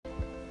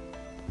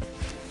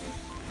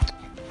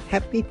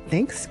Happy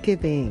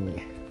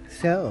Thanksgiving.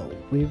 So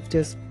we've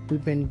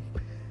been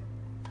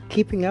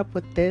keeping up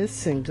with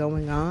this and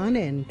going on,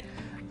 and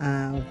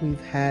we've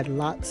had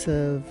lots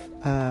of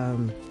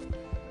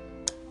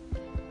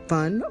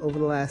fun over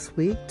the last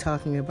week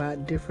talking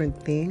about different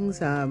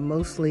things,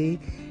 mostly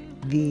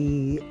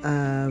the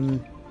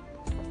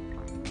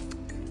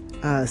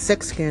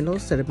sex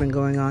scandals that have been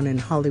going on in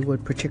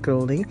Hollywood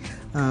particularly,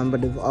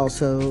 but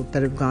that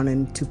have gone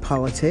into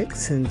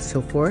politics and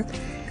so forth.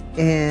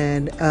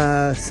 And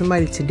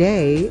somebody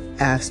today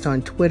asked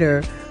on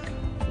Twitter,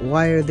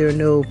 why are there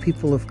no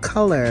people of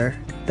color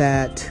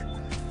that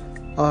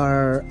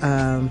are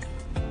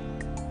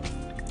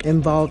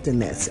involved in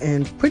this?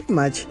 And pretty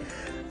much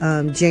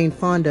Jane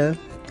Fonda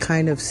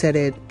kind of said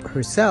it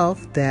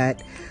herself,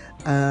 that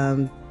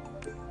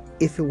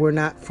if it were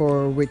not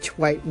for rich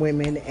white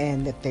women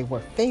and that they were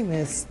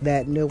famous,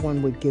 that no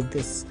one would give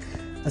this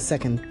a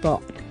second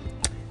thought.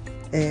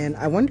 And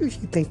I wonder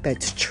if you think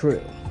that's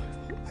true.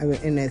 I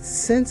mean, in a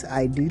sense,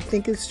 I do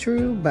think it's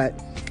true, but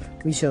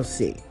we shall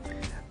see.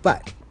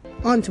 But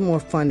on to more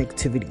fun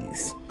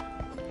activities.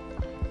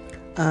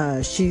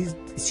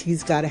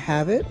 She's Gotta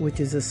Have It,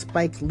 which is a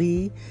Spike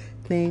Lee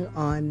thing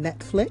on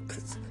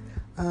Netflix.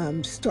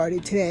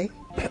 Started today.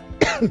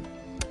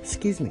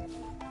 Excuse me.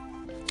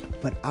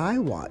 But I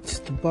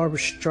watched the Barbra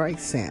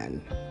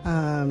Streisand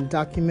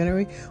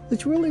documentary,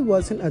 which really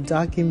wasn't a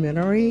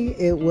documentary.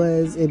 It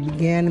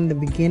began in the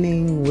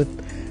beginning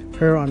with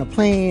her on a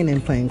plane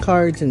and playing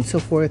cards and so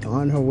forth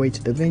on her way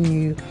to the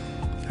venue,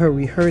 her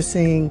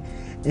rehearsing,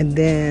 and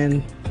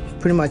then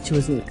pretty much it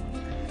was an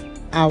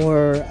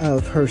hour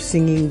of her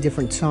singing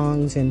different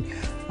songs, and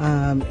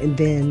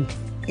then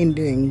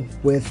ending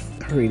with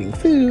her eating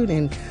food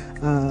and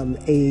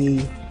a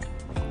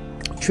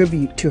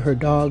tribute to her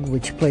dog,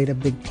 which played a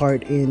big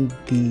part in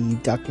the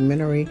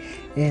documentary.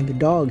 And the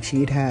dog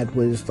she had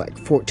was like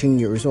 14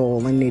 years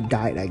old, and it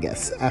died, I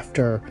guess,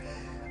 after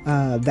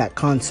that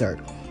concert.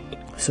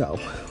 So,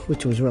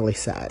 which was really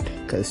sad,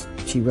 because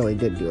she really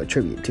did do a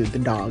tribute to the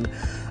dog.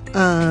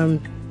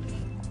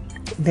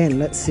 Then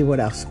let's see what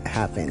else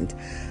happened.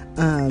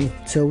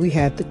 So we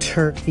had the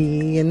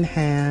turkey and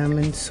ham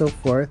and so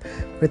forth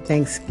for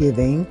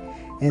Thanksgiving,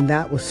 and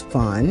that was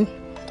fun.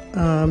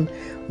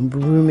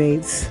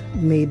 Roommates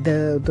made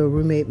the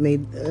roommate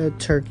made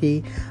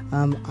turkey.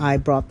 I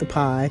brought the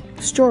pie,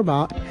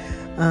 store-bought.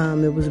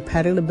 It was a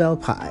Patti LaBelle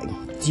pie.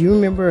 Do you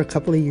remember a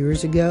couple of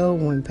years ago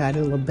when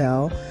Patti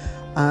LaBelle,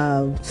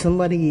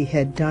 somebody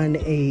had done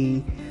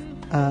a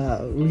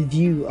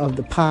review of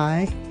the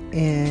pie,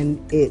 and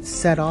it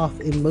set off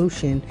in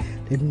motion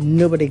that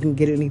nobody can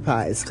get any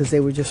pies because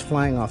they were just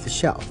flying off the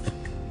shelf.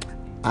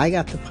 I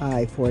got the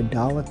pie for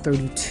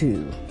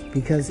 $1.32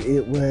 because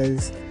it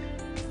was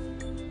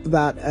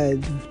about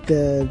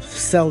the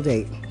sell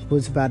date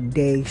was about a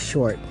day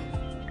short.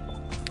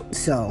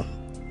 So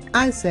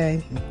I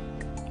say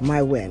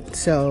my win.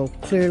 So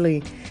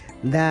clearly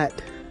that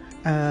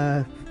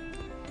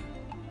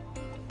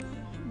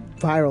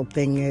viral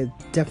thing has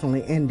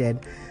definitely ended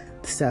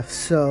stuff.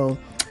 So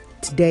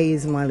today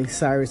is Miley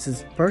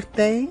Cyrus's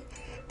birthday,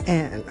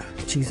 and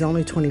she's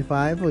only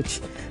 25, which,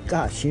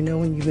 gosh,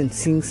 when you've been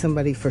seeing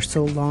somebody for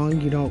so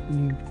long, you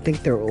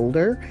think they're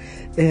older,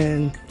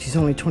 and she's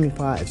only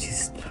 25.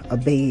 She's a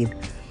babe.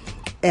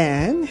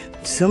 And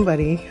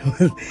somebody,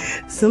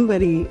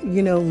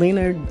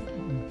 Lena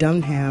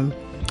Dunham,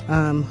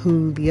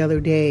 who the other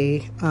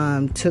day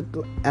took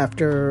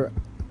after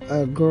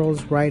a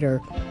girl's writer,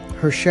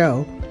 her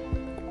show,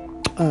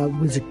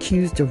 was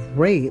accused of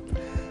rape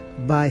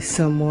by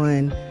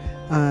someone,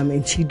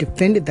 and she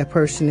defended that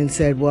person and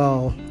said,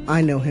 well,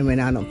 I know him and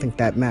I don't think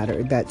that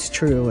mattered. That's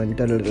true, and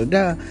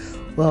da-da-da-da.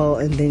 Well,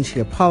 and then she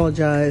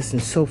apologized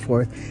and so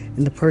forth.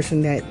 And the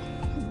person that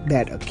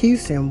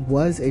accused him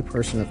was a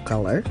person of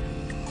color.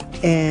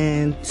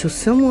 And so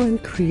someone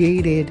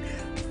created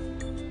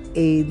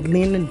a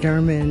Lena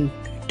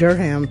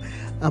Dunham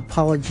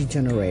apology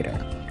generator.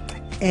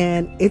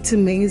 And it's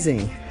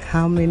amazing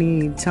how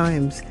many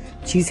times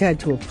she's had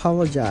to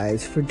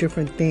apologize for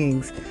different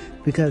things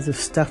because of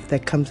stuff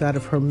that comes out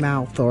of her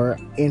mouth or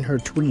in her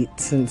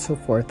tweets and so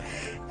forth.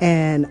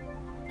 And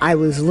I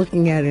was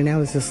looking at it and I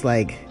was just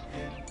like,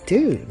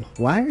 dude,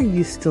 why are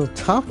you still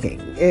talking?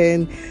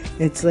 And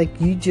it's like,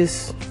 you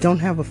just don't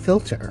have a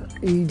filter.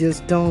 You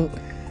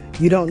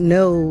don't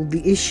know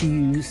the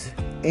issues,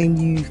 and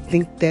you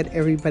think that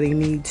everybody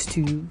needs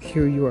to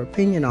hear your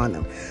opinion on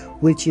them,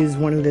 which is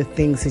one of the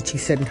things that she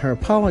said in her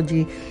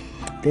apology,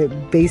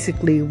 that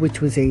basically,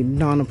 which was a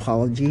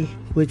non-apology,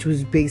 which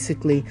was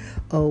basically,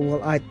 oh,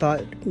 well, I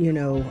thought,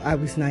 I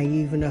was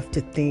naive enough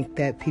to think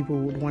that people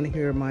would want to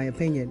hear my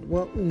opinion.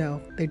 Well,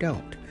 no, they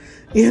don't,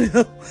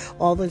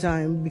 all the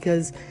time.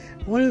 Because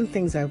one of the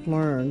things I've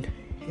learned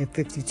at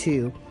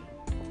 52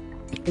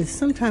 is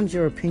sometimes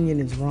your opinion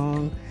is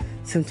wrong.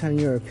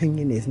 Sometimes your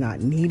opinion is not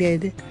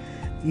needed,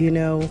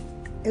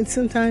 and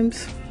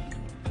sometimes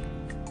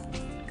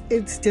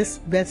it's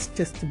just best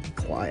just to be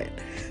quiet.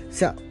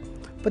 So,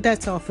 but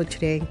that's all for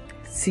today.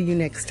 See you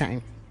next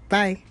time.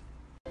 Bye.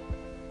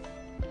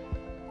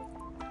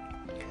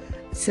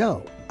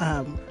 So,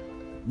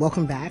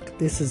 welcome back.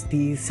 This is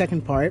the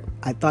second part.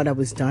 I thought I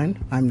was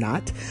done. I'm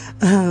not.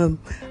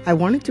 I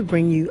wanted to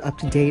bring you up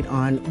to date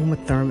on Uma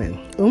Thurman.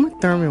 Uma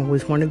Thurman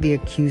was one of the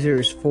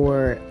accusers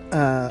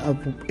of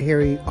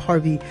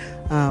Harvey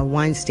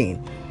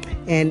Weinstein.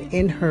 And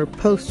in her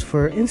post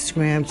for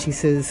Instagram, she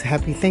says,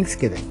 "Happy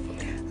Thanksgiving.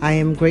 I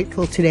am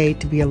grateful today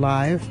to be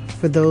alive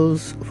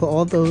for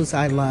all those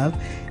I love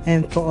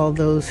and for all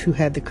those who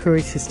had the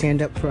courage to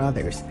stand up for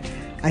others.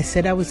 I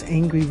said I was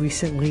angry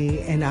recently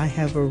and I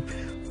have a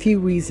few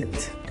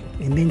reasons."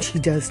 And then she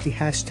does the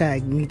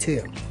hashtag me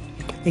too.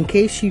 "In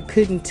case you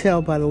couldn't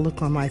tell by the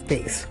look on my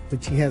face,"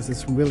 which she has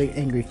this really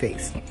angry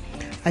face,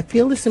 "I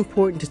feel it's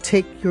important to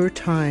take your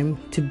time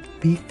to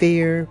be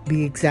fair,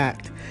 be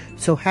exact.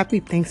 So happy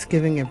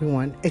Thanksgiving,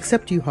 everyone,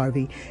 except you,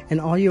 Harvey, and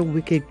all your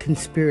wicked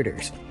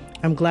conspirators.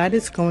 I'm glad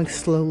it's going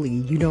slowly.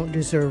 You don't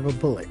deserve a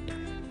bullet.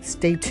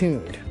 Stay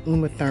tuned,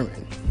 Uma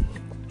Thurman."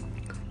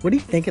 What do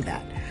you think of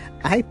that?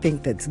 I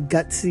think that's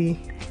gutsy,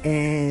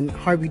 and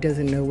Harvey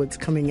doesn't know what's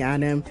coming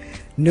at him.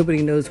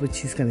 Nobody knows what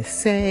she's going to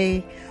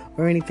say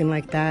or anything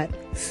like that.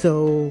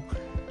 So,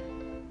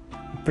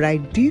 but I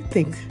do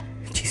think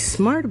she's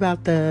smart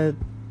about the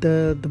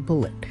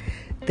bullet.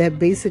 That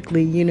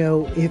basically,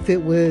 if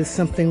it was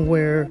something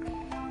where,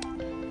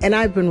 and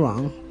I've been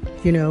wrong,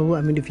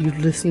 if you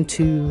listen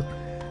to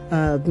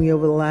me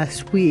over the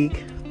last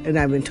week, and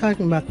I've been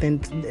talking about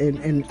things,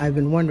 and I've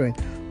been wondering,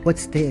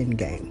 what's the end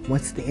game?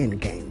 What's the end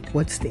game?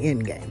 What's the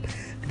end game?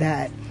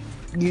 That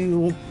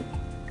you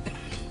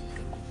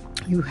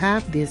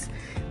have these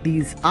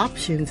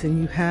options,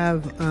 and you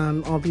have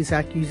all these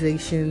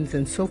accusations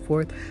and so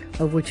forth,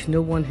 of which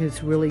no one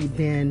has really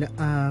been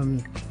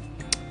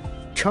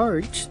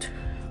charged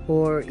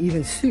or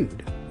even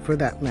sued, for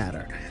that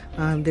matter.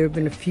 There have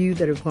been a few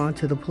that have gone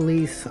to the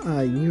police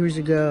years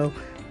ago,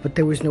 but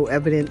there was no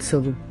evidence,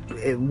 so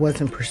it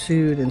wasn't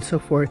pursued and so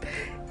forth.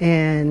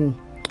 And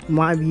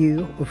my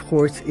view, of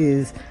course,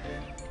 is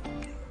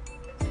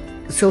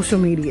social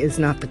media is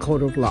not the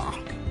code of law,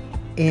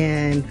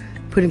 and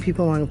putting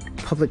people on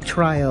public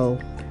trial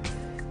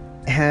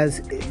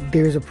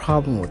there's a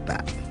problem with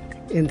that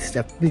and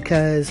stuff,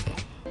 because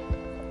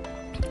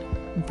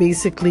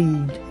basically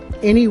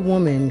any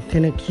woman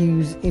can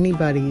accuse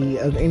anybody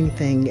of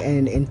anything,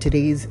 and in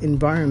today's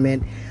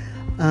environment,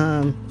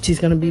 she's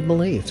going to be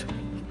believed,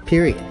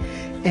 period.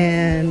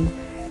 And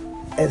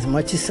as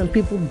much as some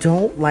people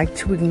don't like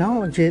to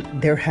acknowledge it,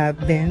 there have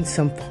been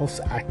some false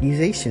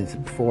accusations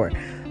before.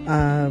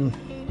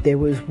 There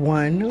was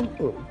one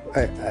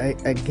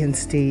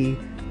against a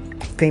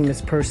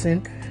famous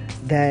person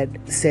that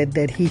said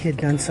that he had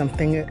done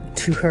something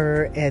to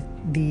her at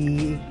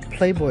the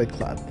Playboy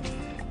Club,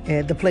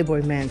 at the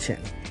Playboy Mansion.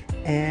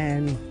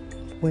 And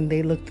when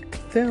they looked at the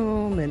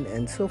film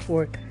and so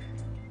forth,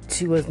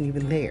 she wasn't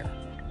even there.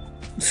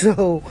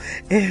 So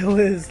it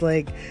was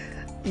like,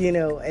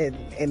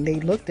 and they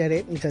looked at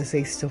it because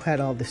they still had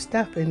all the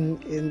stuff,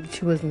 and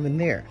she wasn't even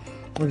there.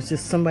 It was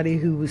just somebody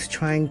who was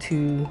trying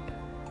to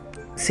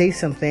say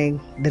something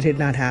that had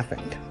not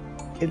happened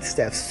and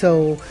stuff.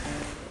 So,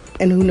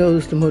 and who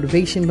knows the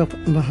motivation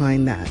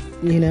behind that,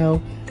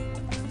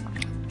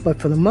 But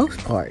for the most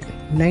part,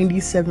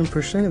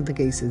 97% of the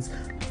cases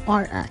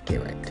are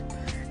accurate,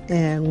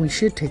 and we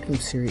should take them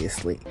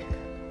seriously.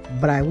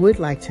 But I would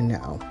like to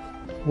know,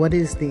 what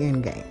is the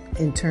end game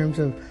in terms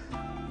of,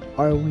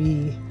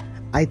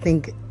 I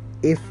think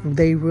if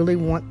they really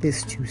want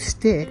this to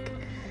stick,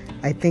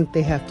 I think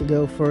they have to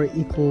go for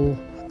equal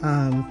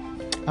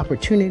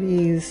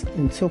opportunities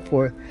and so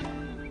forth.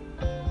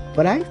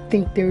 But I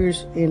think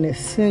there's, in a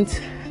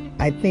sense,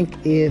 I think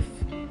if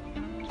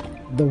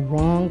the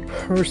wrong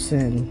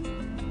person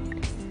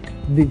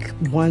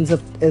winds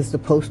up as the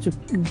poster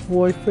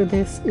boy for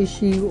this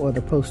issue, or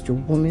the poster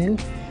woman,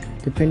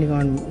 depending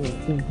on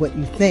what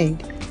you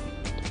think,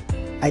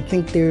 I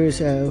think there's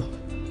an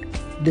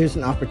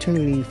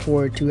opportunity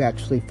for it to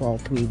actually fall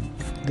through.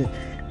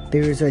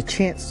 There's a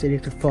chance that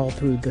it could fall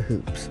through the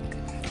hoops,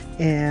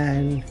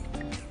 and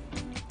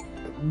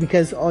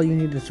because all you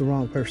need is the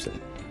wrong person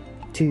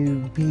to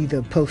be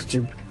the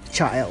poster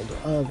child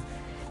of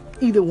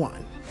either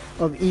one,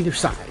 of either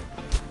side.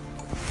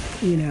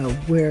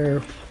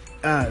 Where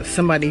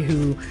somebody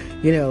who,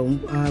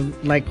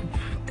 like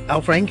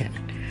Al Franken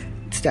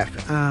stuff,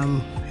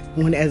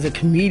 when as a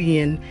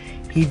comedian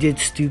he did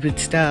stupid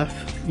stuff,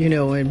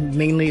 and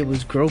mainly it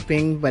was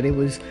groping, but it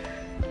was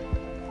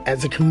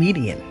as a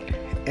comedian,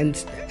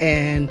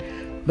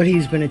 but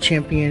he's been a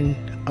champion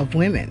of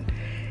women.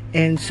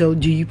 And so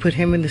do you put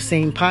him in the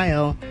same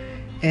pile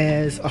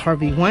as a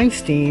Harvey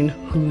Weinstein,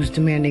 who's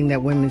demanding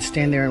that women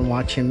stand there and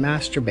watch him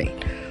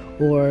masturbate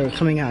or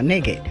coming out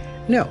naked?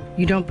 No,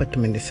 you don't put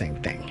them in the same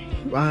thing.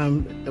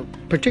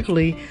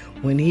 Particularly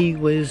when he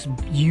was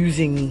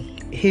using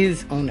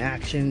his own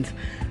actions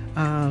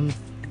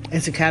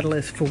as a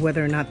catalyst for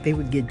whether or not they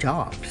would get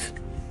jobs.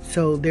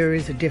 So there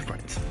is a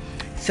difference.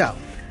 So,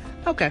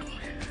 okay.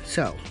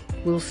 So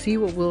we'll see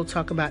what we'll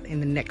talk about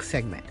in the next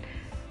segment.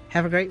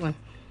 Have a great one.